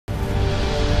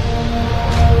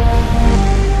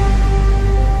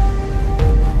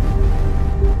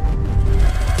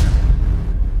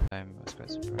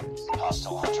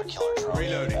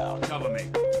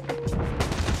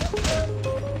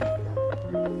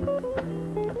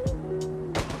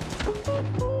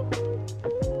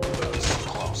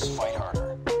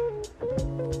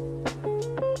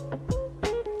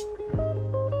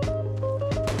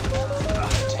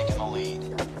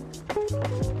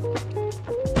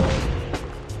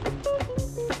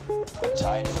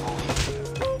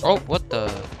Oh, what the?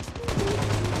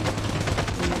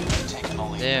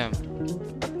 Damn.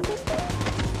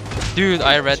 Dude,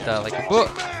 I read that like a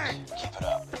book.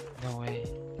 No way.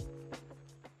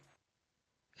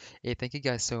 Hey, thank you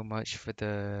guys so much for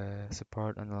the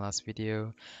support on the last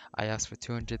video. I asked for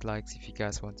 200 likes if you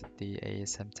guys wanted the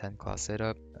ASM10 class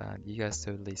setup, and you guys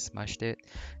totally smashed it.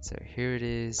 So here it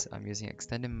is. I'm using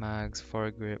extended mags,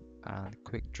 foregrip, and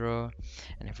quick draw.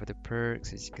 And then for the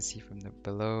perks, as you can see from the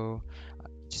below,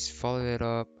 just follow it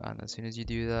up, and as soon as you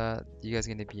do that, you guys are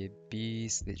gonna be a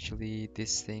beast. Literally,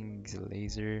 this thing is a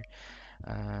laser.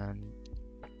 And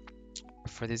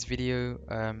for this video,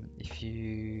 if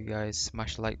you guys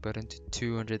smash the like button to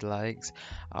 200 likes,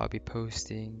 I'll be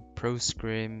posting pro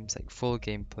scrims, like full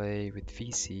gameplay with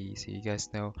VC, so you guys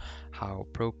know how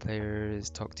pro players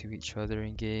talk to each other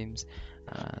in games.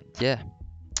 And yeah,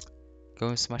 go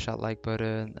and smash that like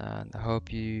button, and I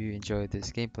hope you enjoyed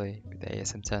this gameplay with the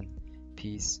ASM10.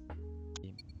 Peace.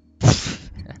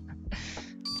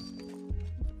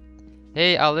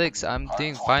 Hey Alex, I'm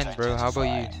doing fine, bro. How about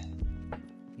you?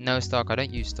 No stock, I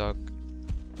don't use stock.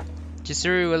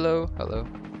 Chisuru, hello. Hello.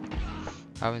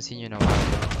 I haven't seen you in a while.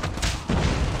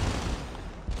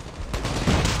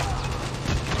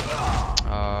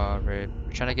 Oh, rip.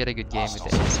 We're trying to get a good game with the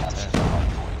ASM10.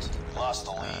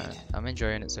 I'm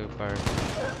enjoying it so far.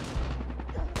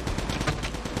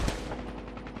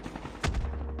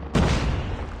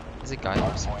 There's a guy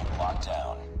there.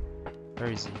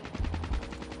 Where is he?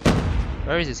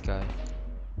 Where is this guy?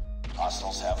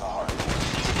 Hostiles have the hard.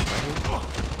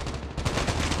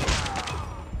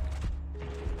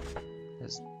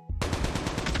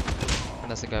 And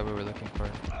that's the guy we were looking for.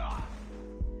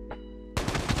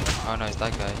 Oh no, it's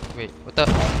that guy. Wait, what the?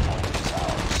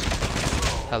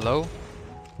 Hello?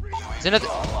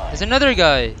 There's another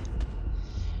guy!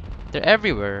 They're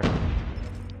everywhere.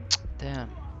 Damn.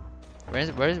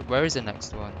 Where is the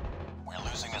next one? We're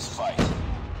losing this fight.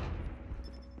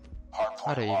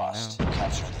 How do you even know?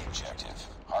 Capture the objective.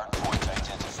 Hardpoint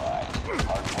identified.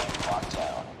 Hardpoint locked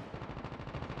down.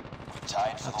 We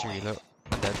tied for the lead. Reload.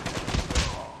 I'm dead.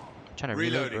 I'm trying to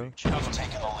reload, bro. We've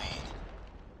taken the lead.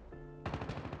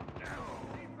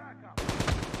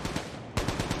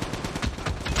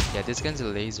 Yeah, this gun's a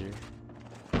laser.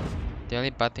 The only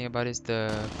bad thing about it is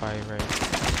the fire rate.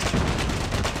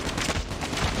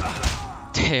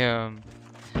 Damn.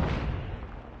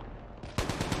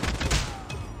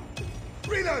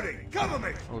 Reloading! Cover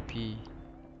me! OP.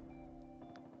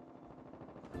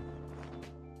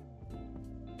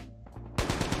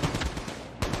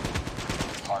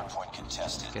 Hardpoint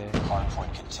contested. Okay.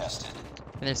 Hardpoint contested.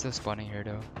 And they're still spawning here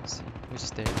though. Let's see. Who's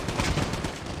just there?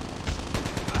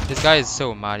 This guy is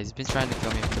so mad. He's been trying to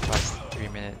kill me for the past 3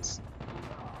 minutes.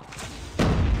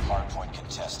 Hardpoint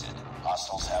contested.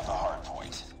 Hostiles have the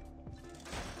hardpoint.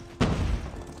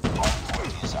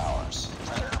 Hardpoint is ours.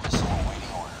 Predator missile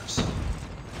awaiting orders.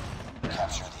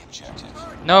 Capture the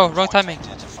objective. No, wrong timing.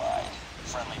 Identified.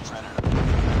 Friendly predator.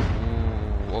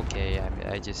 Ooh, okay.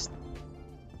 I choked.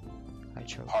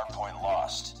 Hardpoint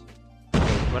lost.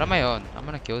 What am I on? I'm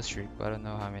on a kill streak, but I don't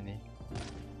know how many.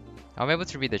 I'm able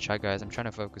to read the chat, guys. I'm trying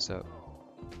to focus up.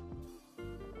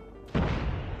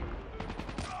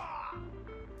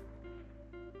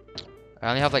 I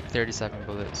only have like 37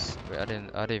 bullets. Wait, I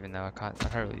don't even know. I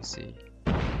can't really see.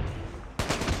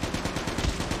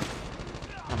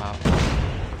 I'm out.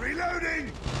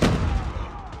 Reloading.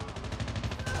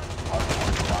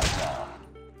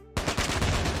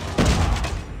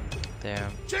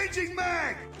 Damn. Changing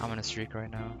mag. I'm on a streak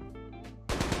right now.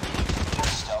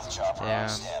 Stealth chopper on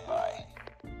standby.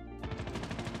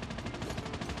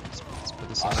 Let's put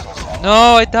this on.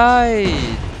 No, I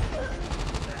died.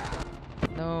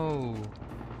 No.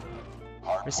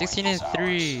 We're 16 and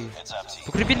 3.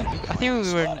 We could have been. I think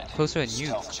we were close to a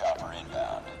nuke.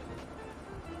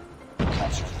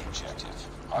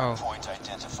 Oh,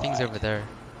 things over there.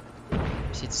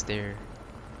 Seats there.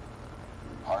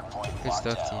 Good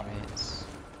stuff, teammates.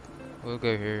 We'll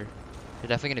go here. They're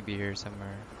definitely gonna be here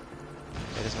somewhere.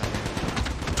 Yeah, this one here.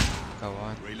 Go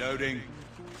on. Reloading.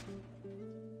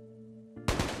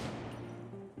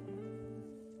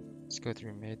 Let's go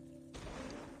through mid.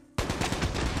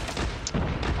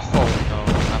 Oh no,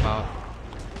 I'm out.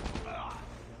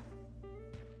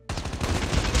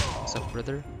 What's up,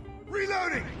 brother?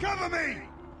 Reloading! Cover me!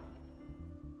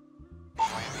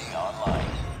 UAV online.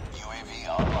 UAV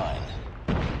online.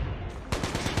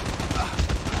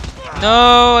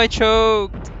 No, I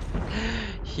choked.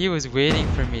 He was waiting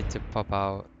for me to pop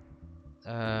out.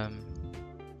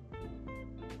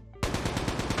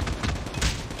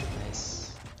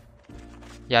 Nice.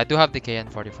 Yeah, I do have the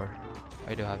KN-44.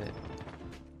 I do have it.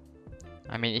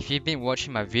 I mean, if you've been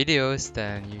watching my videos,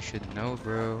 then you should know,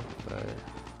 bro. But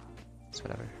it's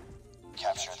whatever.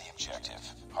 Capture the objective.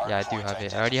 Yeah, I do Hardpoint have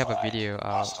it. I already have a identified. video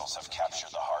out. Hostiles have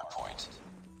captured the hardpoint.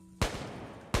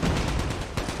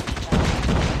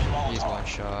 He's one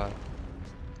shot.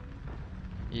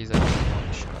 He's a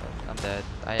one shot. I'm dead.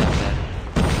 I am dead.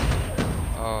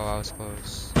 Oh, I was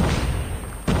close.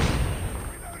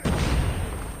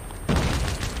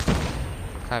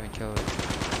 Haven't killed it.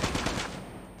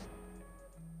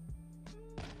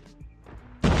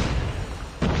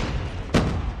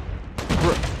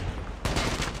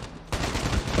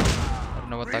 I don't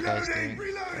know what that guy's doing.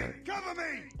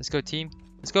 Let's go, team.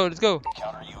 Let's go, let's go.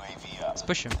 Counter UAV up. Let's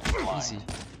push him. Easy.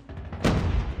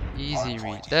 Easy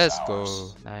read. Let's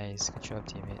go. Nice. Good job,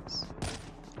 teammates.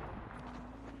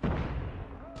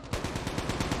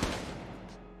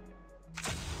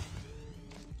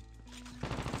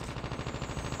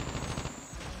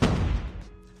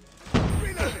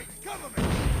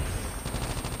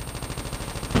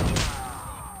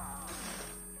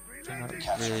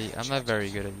 I'm not very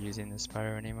good at using the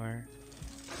Spyro anymore.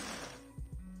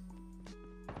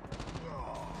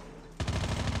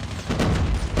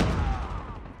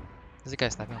 There's a guy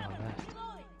sniping on my left.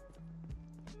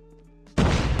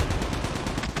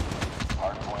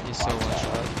 He's so one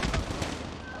shot.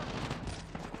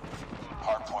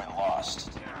 Hardpoint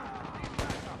lost.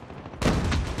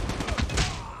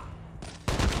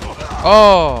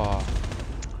 Oh!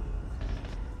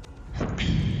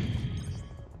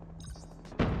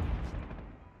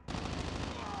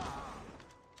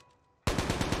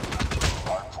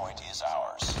 Hardpoint is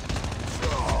ours.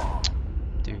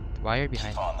 Dude, why are you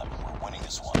behind me? On them. We're winning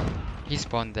this one. He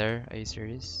spawned there. Are you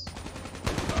serious?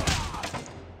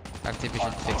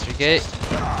 Activision fix your gate.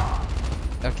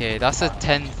 Okay, that's the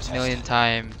 10 millionth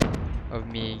time of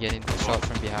me getting shot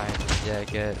from behind. Yeah,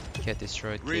 get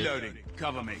destroyed. Kid. Reloading.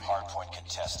 Cover me. Hardpoint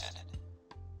contested.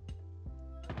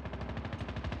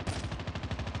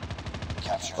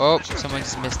 Capture Oh, the someone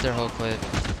just missed their whole clip.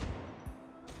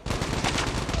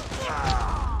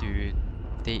 Dude,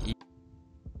 they eat.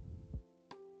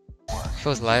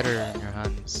 Feels lighter in your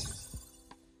hands.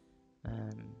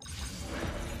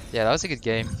 Yeah, that was a good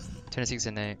game.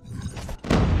 26-8.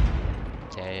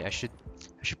 Okay, I should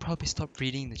probably stop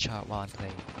reading the chat while I'm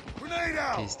playing.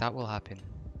 Please, that will happen.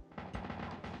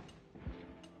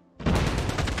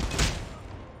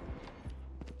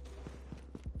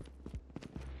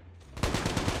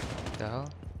 The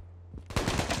hell?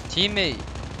 Teammate!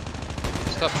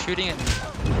 Stop shooting at me.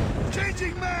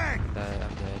 Changing mag. I'm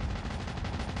dead.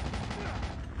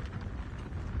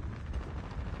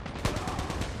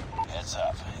 Heads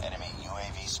up. Enemy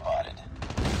UAV spotted.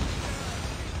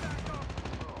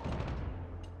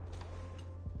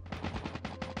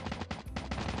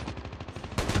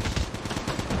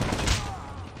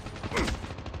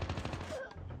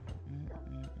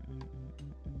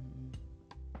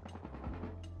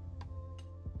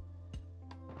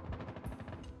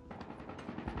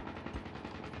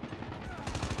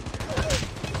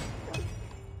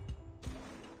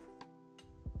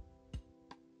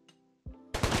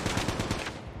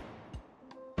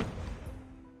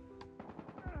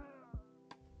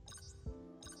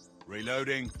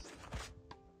 Reloading.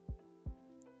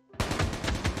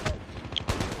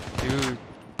 Dude.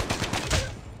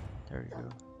 There we go.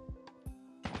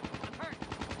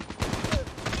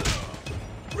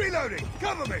 Reloading.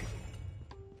 Cover me.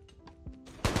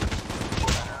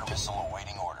 Predator missile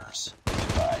awaiting orders. Be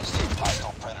advised.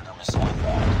 Hostile Predator missile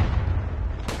inbound.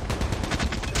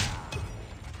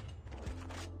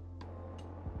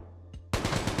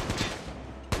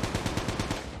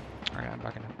 Alright, I'm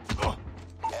backing up.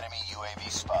 Enemy UAV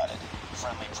spotted.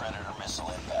 Friendly Predator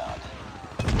missile inbound.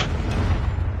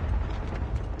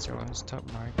 So one's top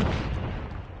mark.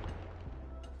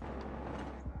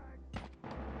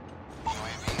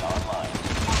 UAV online.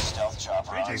 Stealth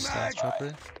chopper on Stealth standby.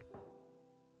 chopper.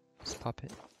 Let's pop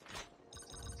it.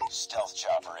 Stealth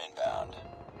chopper inbound.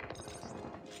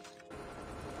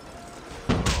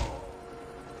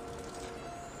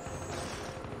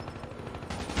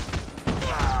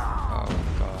 Oh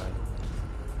god.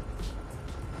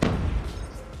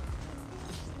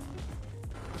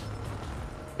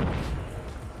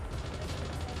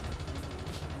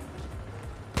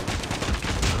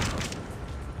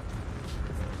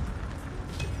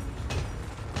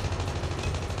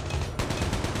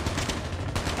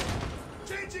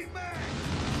 Changing mag.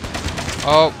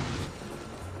 Oh!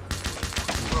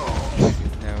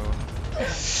 No.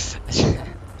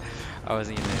 I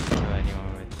wasn't gonna kill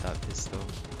anyone with that pistol.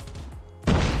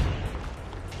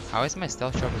 How is my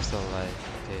stealth chopper still alive?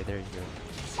 Okay, there you go.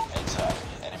 Heads up.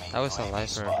 Enemy That was UAV alive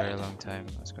for a spotted. very long time.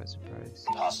 I was quite surprised.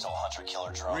 Hostile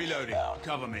hunter-killer drone Reloading. inbound.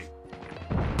 Cover me.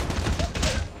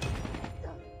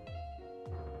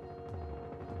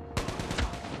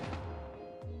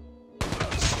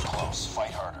 It's too close.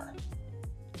 Fight harder.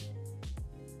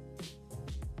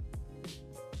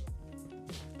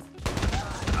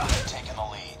 They've taken the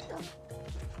lead.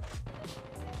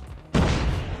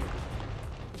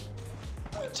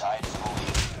 We tied for the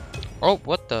lead. Oh,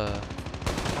 what the?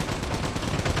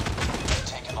 They've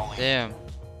taken the lead. Damn.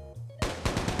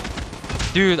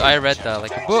 Dude, I read that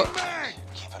like a book. Changing mag!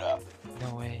 Keep it up.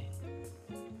 No way.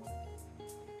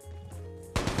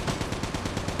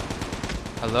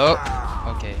 Hello?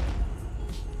 Okay.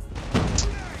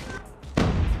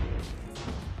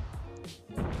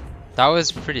 That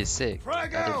was pretty sick. I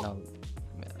Frag didn't out! know.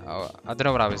 Oh, I don't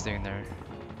know what I was doing there.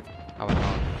 I went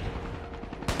wrong.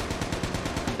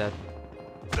 I'm dead.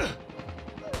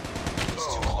 It's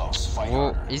too close. Fight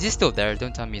Whoa, harder. is he still there?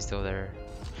 Don't tell me he's still there.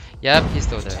 Yep, he's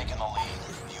still there. Taking the lead.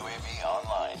 UAV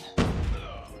online.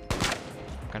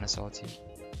 Kinda salty.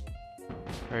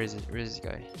 Where is it? Where is this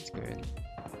guy? Let's go in.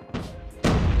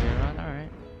 Clear run,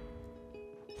 alright.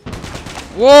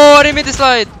 Whoa, I didn't mean to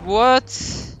slide!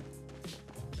 What?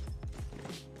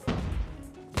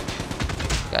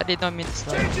 I did not mean to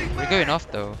slide. We're going off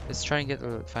though. Let's try and get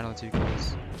the final 2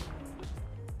 kills.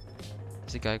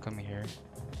 There's a guy coming here.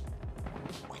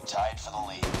 We tied for the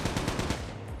lead.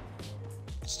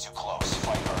 It's too close.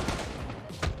 Fight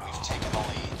harder. We've taken the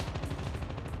lead.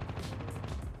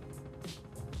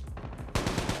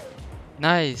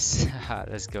 Nice!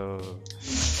 Let's go.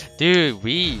 Dude,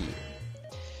 we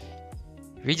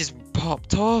just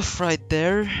popped off right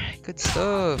there. Good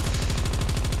stuff.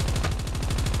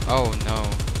 Oh no.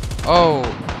 Oh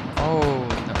no,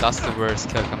 that's the worst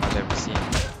kill cam I've ever seen.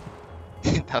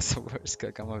 That's the worst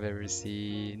kill cam I've ever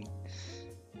seen.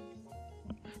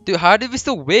 Dude, how did we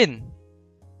still win?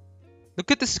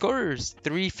 Look at the scores.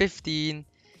 3-15,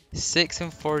 6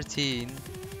 and 14.